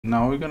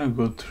Now we're gonna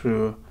go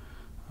through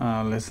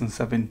lesson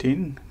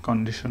 17,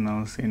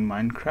 conditionals in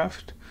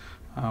Minecraft,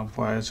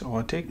 Voyage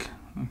Aquatic.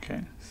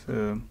 Okay,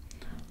 so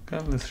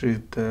let's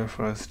read the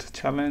first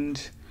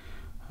challenge.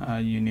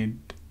 You need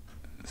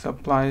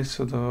supplies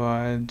for the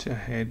voyage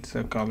ahead,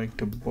 so collect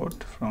a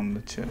boat from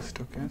the chest.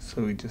 Okay,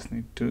 so we just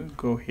need to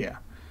go here.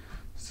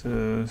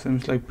 So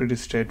seems like pretty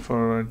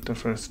straightforward. The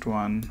first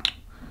one,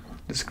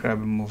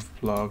 describe a move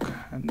block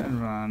and then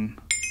run.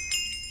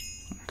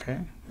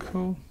 Okay,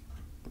 cool.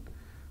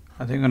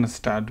 I think I'm gonna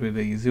start with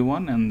the easy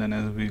one, and then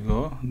as we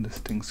go, this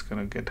thing's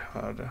gonna get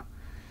harder.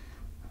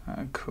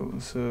 Cool.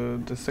 So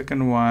the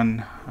second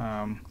one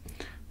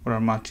were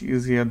much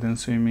easier than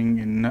swimming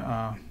in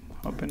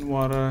open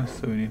water.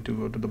 So we need to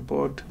go to the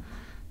boat.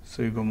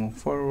 So you go move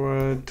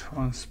forward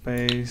one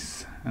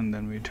space, and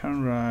then we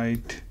turn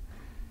right.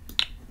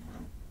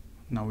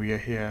 Now we are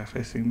here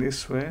facing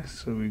this way,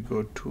 so we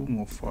go to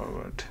move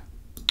forward.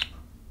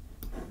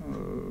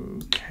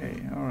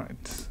 Okay, all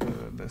right.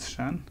 So let's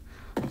run.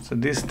 So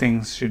these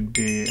things should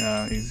be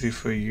easy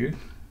for you.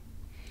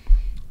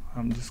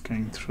 I'm just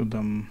going through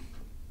them.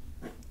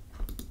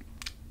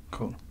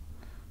 Cool.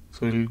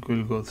 So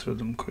we'll go through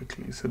them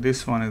quickly. So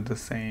this one is the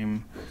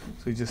same.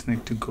 So you just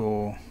need to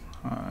go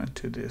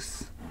to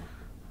this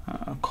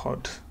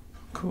chord.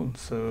 Cool.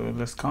 So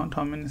let's count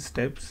how many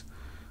steps.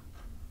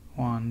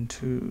 1,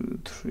 2,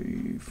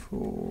 3,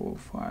 4,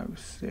 5,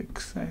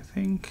 6, I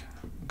think.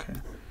 Okay.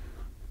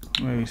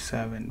 Maybe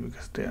 7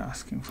 because they're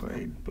asking for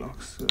 8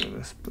 blocks, so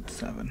let's put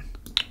 7.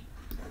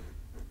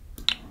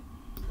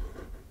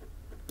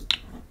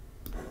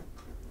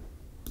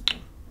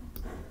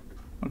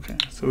 Okay,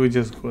 so we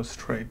just go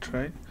straight,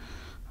 right?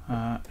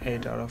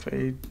 8 out of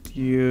 8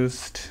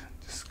 used.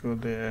 Just go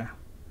there.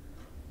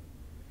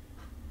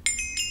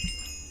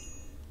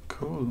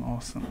 Cool,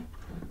 awesome.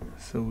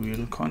 So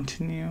we'll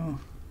continue.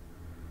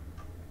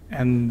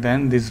 And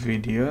then this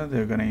video,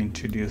 they're gonna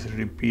introduce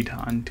repeat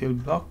until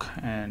block,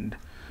 and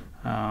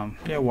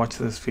yeah, watch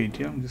this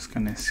video. I'm just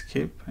gonna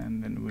skip,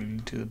 and then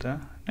we'll do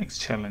the next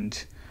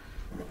challenge.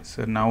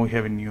 So now we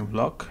have a new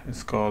block.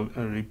 It's called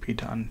a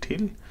repeat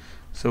until.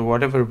 So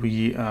whatever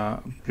we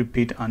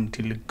repeat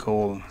until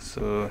goal.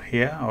 So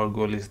here our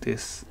goal is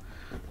this,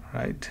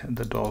 right?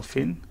 The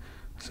dolphin.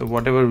 So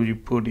whatever we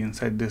put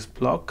inside this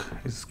block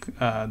is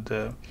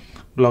the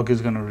block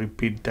is going to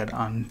repeat that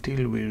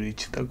until we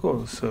reach the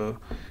goal. So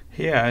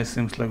here it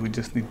seems like we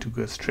just need to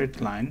go a straight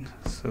line.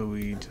 So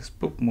we just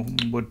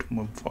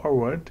move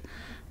forward,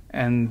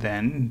 and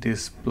then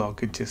this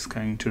block is just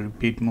going to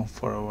repeat move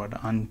forward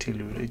until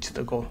we reach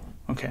the goal.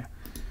 Okay,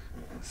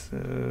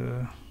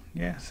 so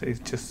yeah, so it's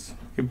just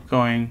keep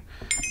going,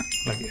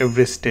 like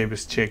every step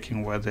is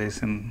checking whether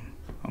it's on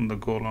the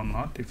goal or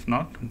not. If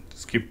not,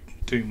 just keep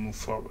doing move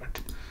forward.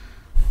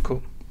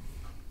 Cool.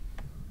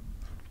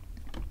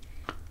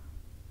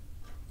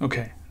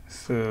 Okay,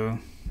 so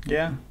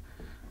yeah,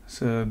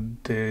 so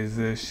there's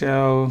a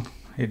shell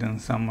hidden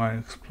somewhere.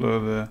 Explore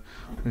the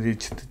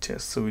reach the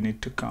chest, so we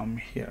need to come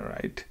here,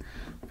 right?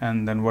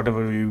 And then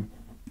whatever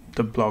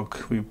the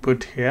block we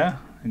put here,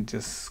 I'm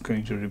just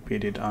going to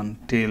repeat it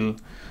until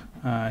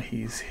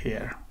he's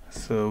here.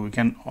 So we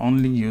can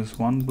only use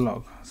one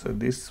block, so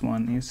this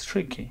one is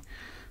tricky.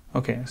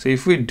 Okay, so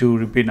if we do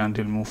repeat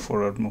until move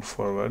forward,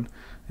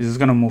 it's just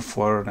gonna move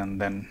forward and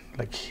then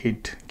like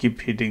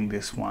keep hitting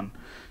this one,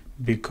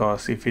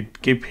 because if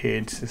it keep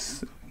hits,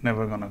 it's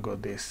never gonna go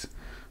this.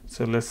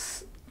 So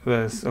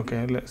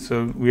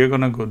so we are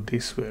gonna go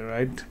this way,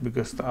 right?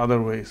 Because the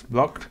other way is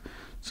blocked.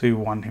 So you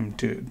want him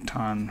to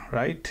turn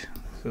right.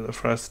 So the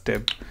first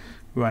step,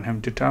 we want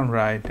him to turn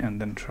right and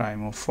then try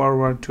move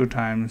forward 2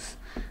 times.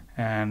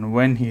 And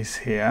when he's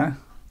here,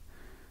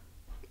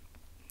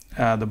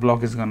 the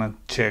block is gonna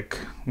check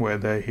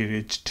whether he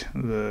reached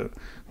the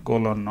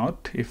goal or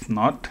not. If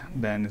not,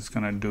 then it's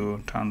gonna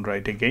do turn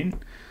right again.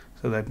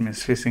 So that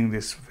means facing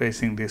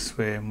this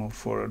way, move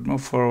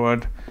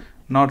forward,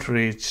 not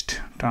reached,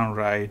 turn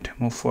right,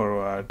 move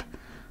forward,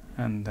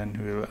 and then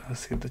we'll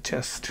see the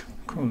chest.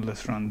 Cool.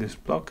 Let's run this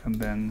block and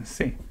then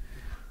see.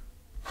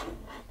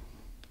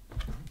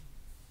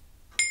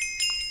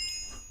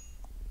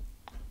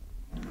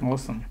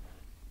 Awesome.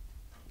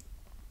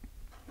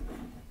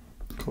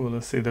 Cool.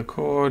 Let's see the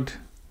code.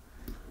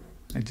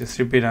 I just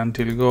repeat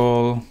until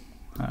goal,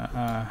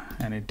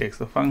 and it takes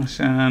the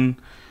function.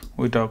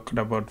 We talked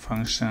about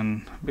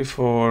function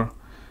before.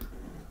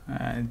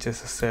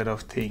 Just a set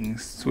of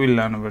things. We'll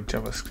learn about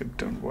JavaScript.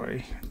 Don't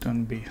worry.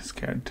 Don't be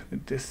scared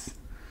with this.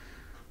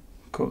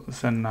 Cool.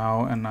 So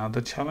now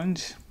another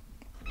challenge.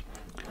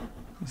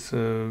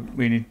 So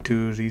we need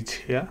to reach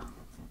here.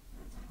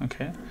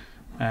 Okay.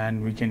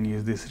 And we can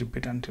use this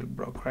repeat until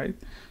block, right?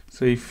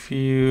 So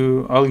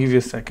I'll give you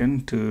a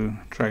second to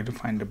try to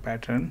find a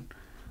pattern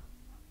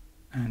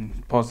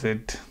and pause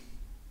it.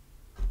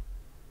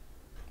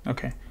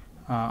 Okay,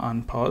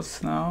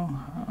 unpause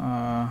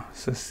now.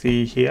 So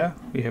see here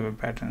we have a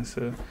pattern,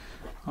 so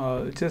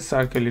I'll just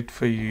circle it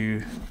for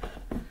you.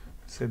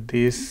 So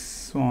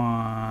this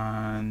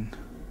one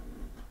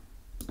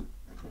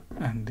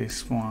and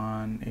this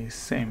one is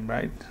same,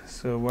 right?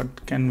 So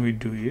what can we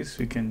do is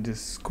we can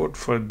just code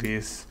for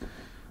this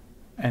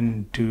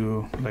and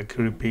do like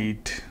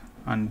repeat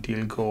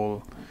until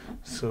goal.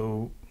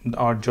 So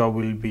our job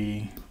will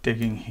be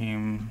taking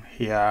him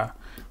here,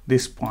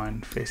 this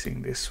point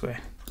facing this way.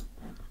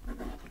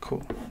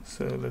 Cool.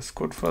 So let's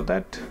code for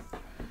that.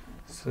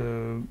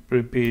 So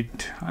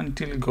repeat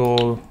until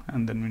goal,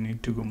 and then we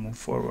need to go move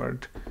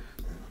forward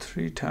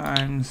 3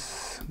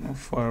 times, move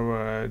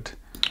forward,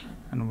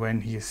 and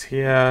when he's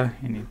here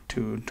you need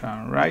to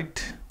turn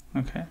right.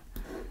 Okay,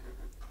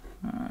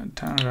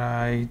 turn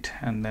right,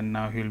 and then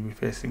now he'll be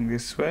facing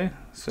this way.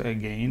 So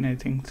again I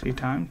think 3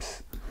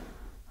 times.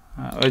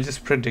 We're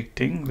just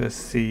predicting. Let's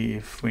see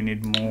if we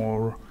need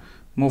more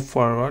move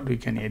forward, we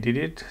can edit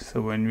it.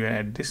 So when we are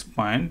at this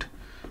point,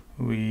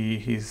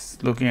 he's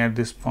looking at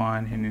this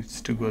point, he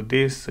needs to go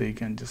this, so you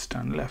can just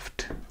turn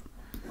left.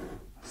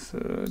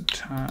 So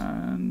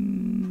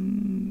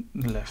turn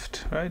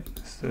left, right?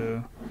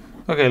 So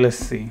okay, let's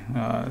see.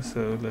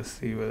 So let's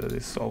see whether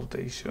this solves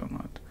the issue or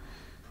not.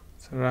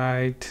 So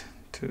right,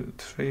 2,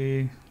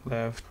 3,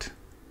 left.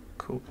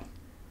 Cool.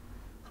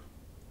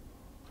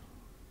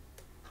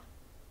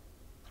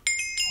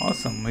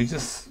 Awesome, we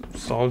just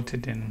solved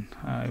it in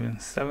even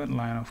 7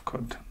 lines of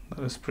code.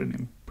 That is pretty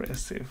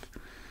impressive.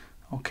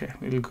 Okay,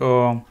 we'll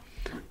go.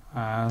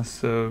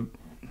 So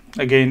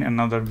again,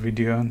 another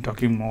video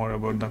talking more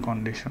about the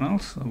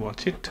conditionals. So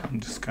watch it. I'm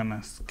just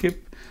gonna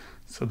skip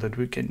so that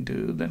we can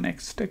do the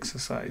next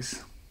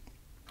exercise.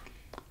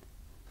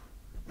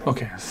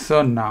 Okay,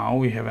 so now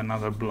we have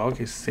another block.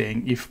 Is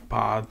saying if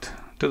path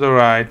to the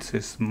right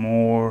is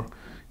more,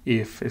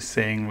 if is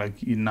saying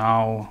like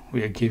now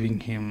we are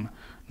giving him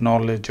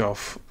knowledge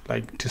of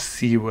like to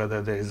see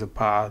whether there is a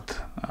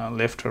path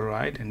left or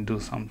right and do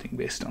something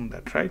based on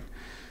that, right?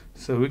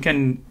 So we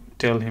can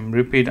tell him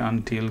repeat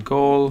until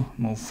goal,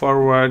 move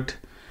forward,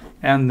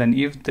 and then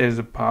if there's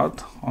a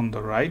path on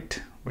the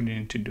right, what do you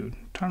need to do?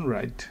 Turn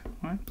right,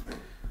 right?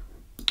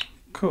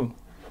 Cool.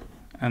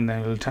 And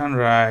then we'll turn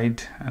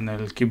right, and then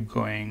we'll keep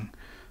going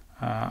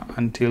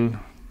until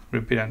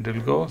repeat until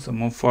goal. So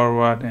move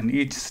forward, and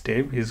each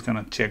step he's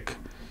gonna check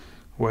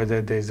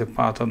whether there's a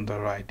path on the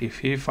right. If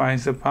he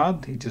finds a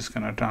path, he's just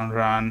gonna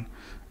run,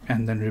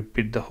 and then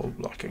repeat the whole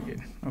block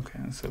again. Okay,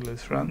 so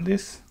let's run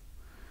this.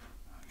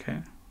 Okay,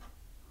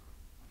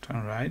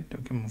 turn right.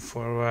 Okay, move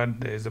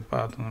forward. There is a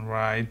path on the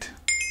right.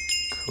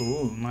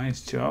 Cool,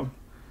 nice job,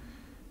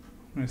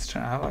 Mr.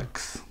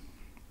 Alex.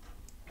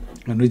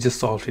 And we just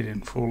solved it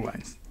in 4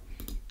 lines.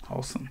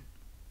 Awesome.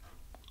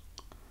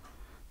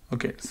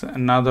 Okay, so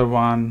another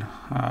one.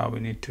 We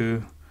need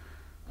to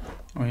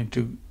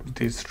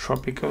this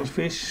tropical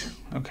fish.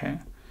 Okay,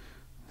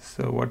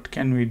 so what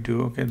can we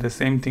do? Okay, the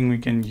same thing we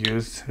can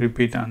use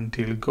repeat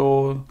until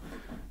goal,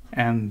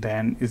 and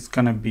then it's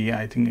gonna be,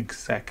 I think,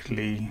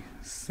 exactly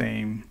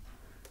same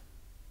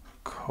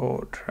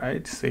code,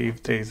 right? So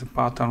if there is a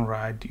path on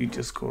right, you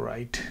just go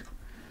right.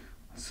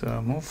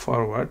 So move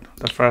forward.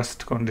 The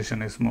first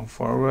condition is move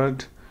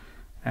forward,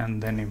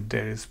 and then if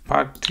there is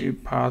path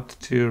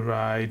to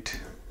right,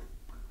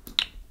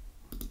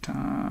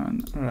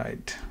 turn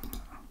right.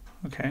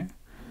 Okay,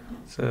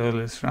 so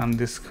let's run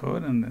this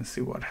code and then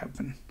see what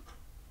happened.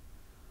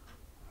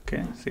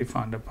 Okay, so you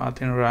found a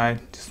path in right,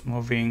 just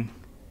moving,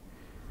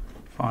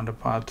 found a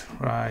path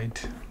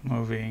right,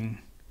 moving,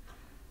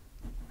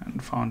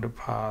 and found a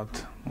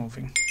path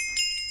moving.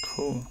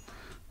 Cool.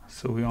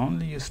 So we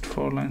only used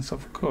 4 lines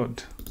of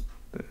code.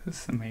 That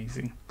is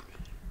amazing.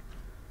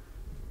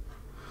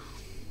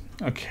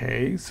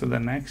 Okay, so the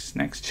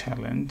next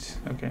challenge,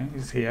 okay,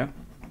 is here.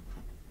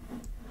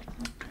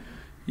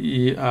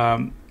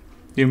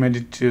 You made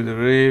it to the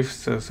reef,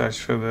 so search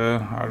for the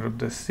heart of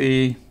the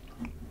sea.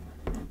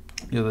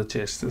 Use the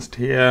chest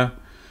here.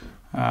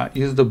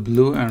 Use the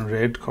blue and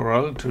red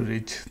coral to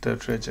reach the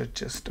treasure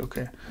chest.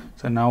 Okay,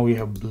 so now we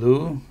have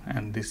blue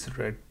and these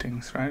red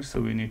things, right?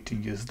 So we need to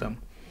use them.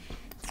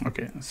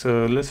 Okay,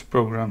 so let's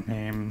program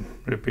him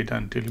repeat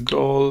until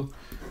goal,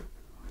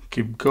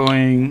 keep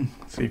going.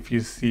 So if you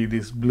see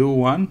this blue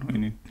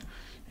one,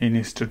 he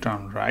needs to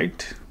turn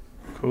right.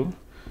 Cool.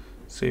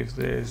 So if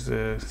there's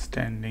a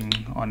standing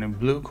on a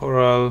blue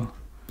coral,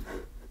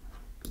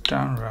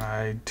 turn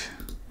right,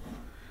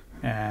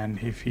 and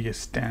if he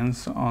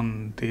stands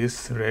on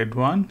this red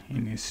one, he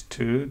needs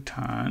to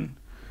turn,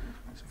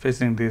 so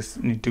facing this,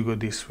 need to go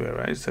this way,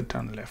 right? So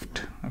turn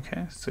left.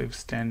 Okay, so if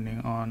standing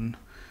on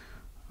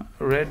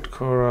red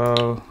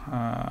coral,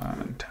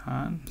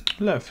 turn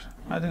left.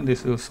 I think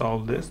this will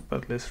solve this,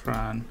 but let's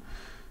run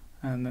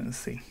and then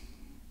see.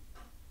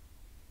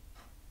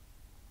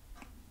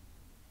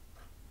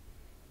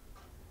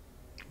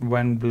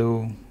 When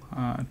blue,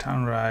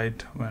 turn right.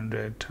 When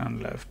red, turn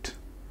left.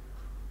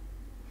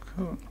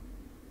 Cool.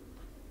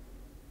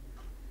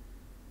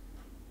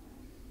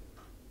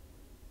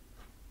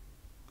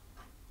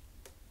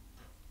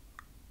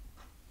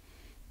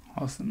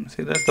 Awesome.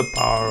 See, that's the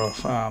power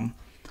of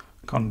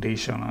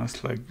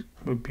conditionals. Like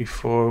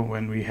before,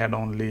 when we had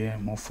only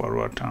move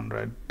forward, turn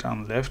right,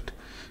 turn left,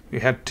 we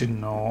had to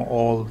know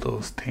all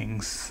those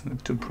things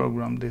to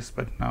program this,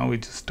 but now we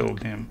just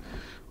told him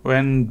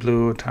when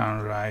blue,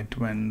 turn right,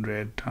 when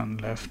red, turn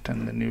left,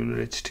 and then you'll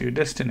reach to your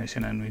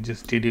destination, and we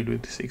just did it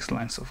with 6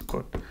 lines of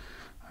code.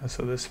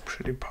 So that's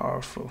pretty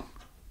powerful.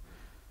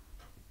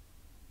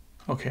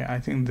 Okay, I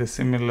think the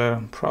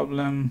similar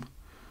problem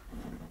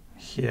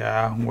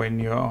here, when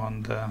you're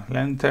on the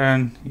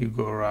lantern, you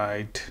go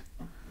right,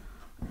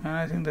 and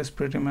I think that's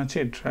pretty much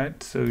it,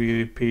 right? So we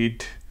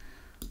repeat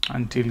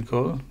until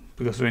goal,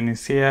 because when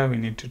it's here, we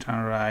need to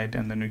turn right,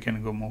 and then we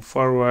can go move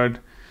forward,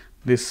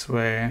 this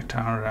way,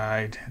 turn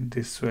right,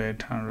 this way,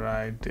 turn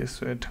right,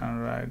 this way, turn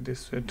right,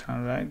 this way,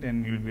 turn right,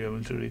 and you'll be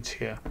able to reach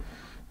here.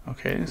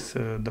 Okay,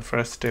 so the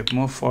first step,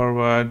 move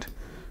forward,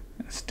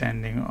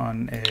 standing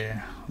on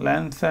a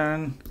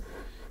lantern,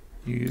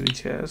 you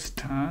just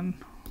turn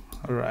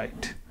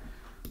right.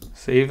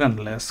 So even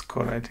less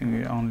code, I think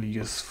we only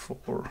use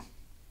 4.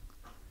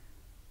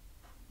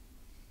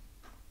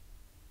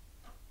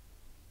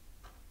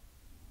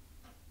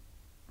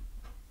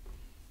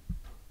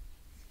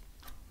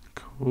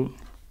 Cool.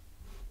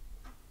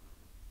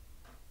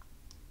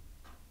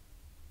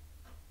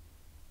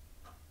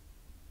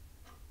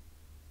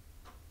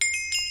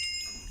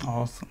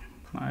 Awesome,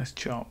 nice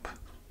job.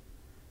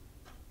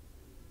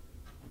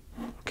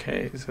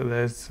 Okay, so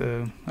there's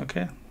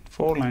okay,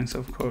 4 lines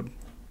of code.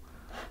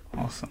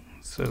 Awesome.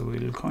 So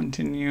we'll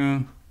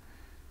continue.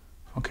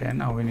 Okay,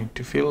 now we need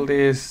to fill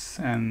this,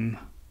 and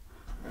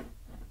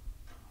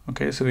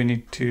okay, so we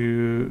need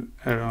to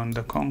around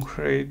the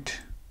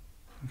concrete.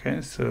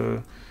 Okay,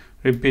 so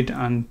repeat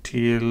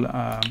until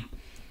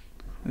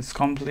it's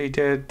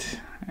completed,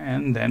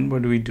 and then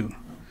what do we do?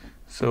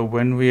 So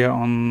when we are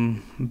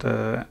on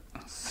the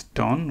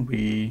stone,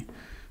 we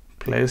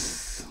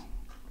place,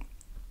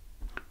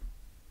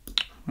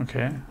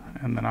 okay,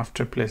 and then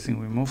after placing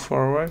we move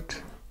forward,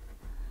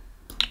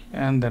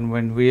 and then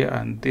when we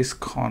are in this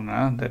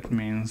corner, that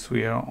means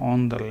we are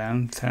on the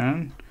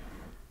lantern,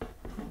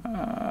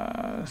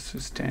 so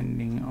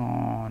standing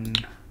on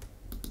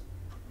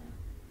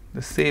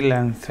the sea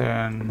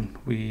lantern,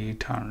 we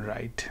turn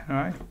right,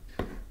 right?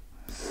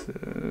 So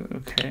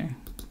okay,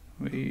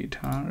 we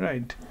turn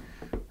right.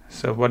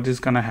 So what is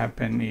gonna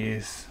happen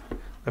is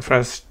the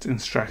first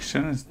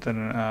instruction is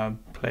to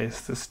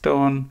place the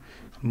stone,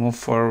 move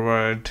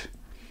forward.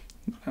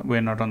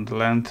 We're not on the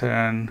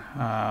lantern,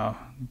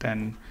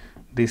 then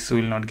this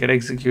will not get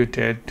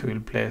executed. We'll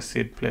place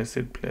it, place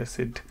it, place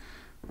it,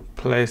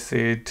 place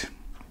it,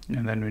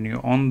 and then when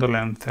you're on the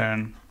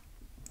lantern,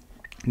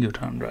 you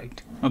turn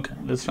right. Okay,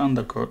 let's run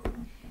the code.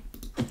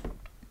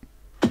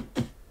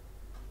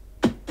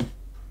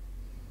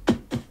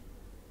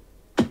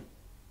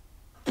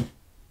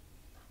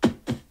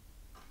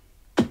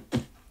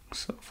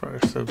 So far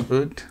so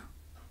good.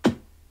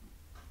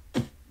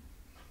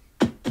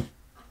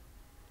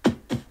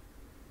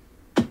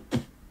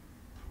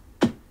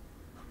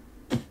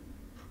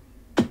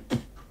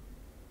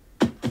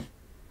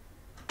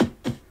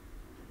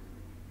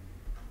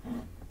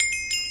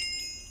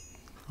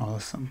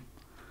 Awesome.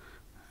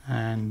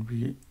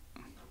 And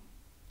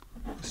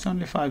it's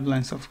only 5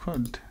 lines of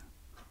code.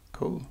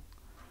 Cool.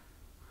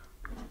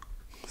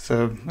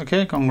 So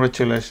okay,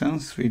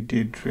 congratulations, we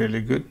did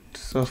really good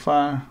so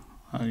far.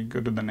 You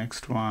go to the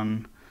next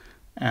one,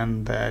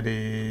 and that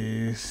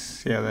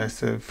is, yeah,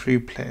 that's a free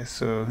play.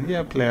 So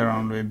yeah, play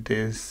around with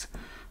this,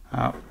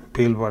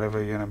 build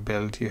whatever you're gonna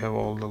build. You have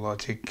all the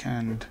logic,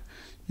 and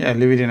yeah,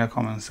 leave it in a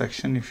comment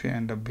section if you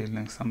end up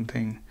building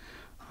something.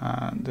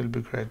 That'll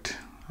be great.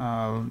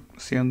 I'll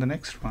see you on the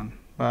next one.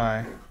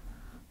 Bye.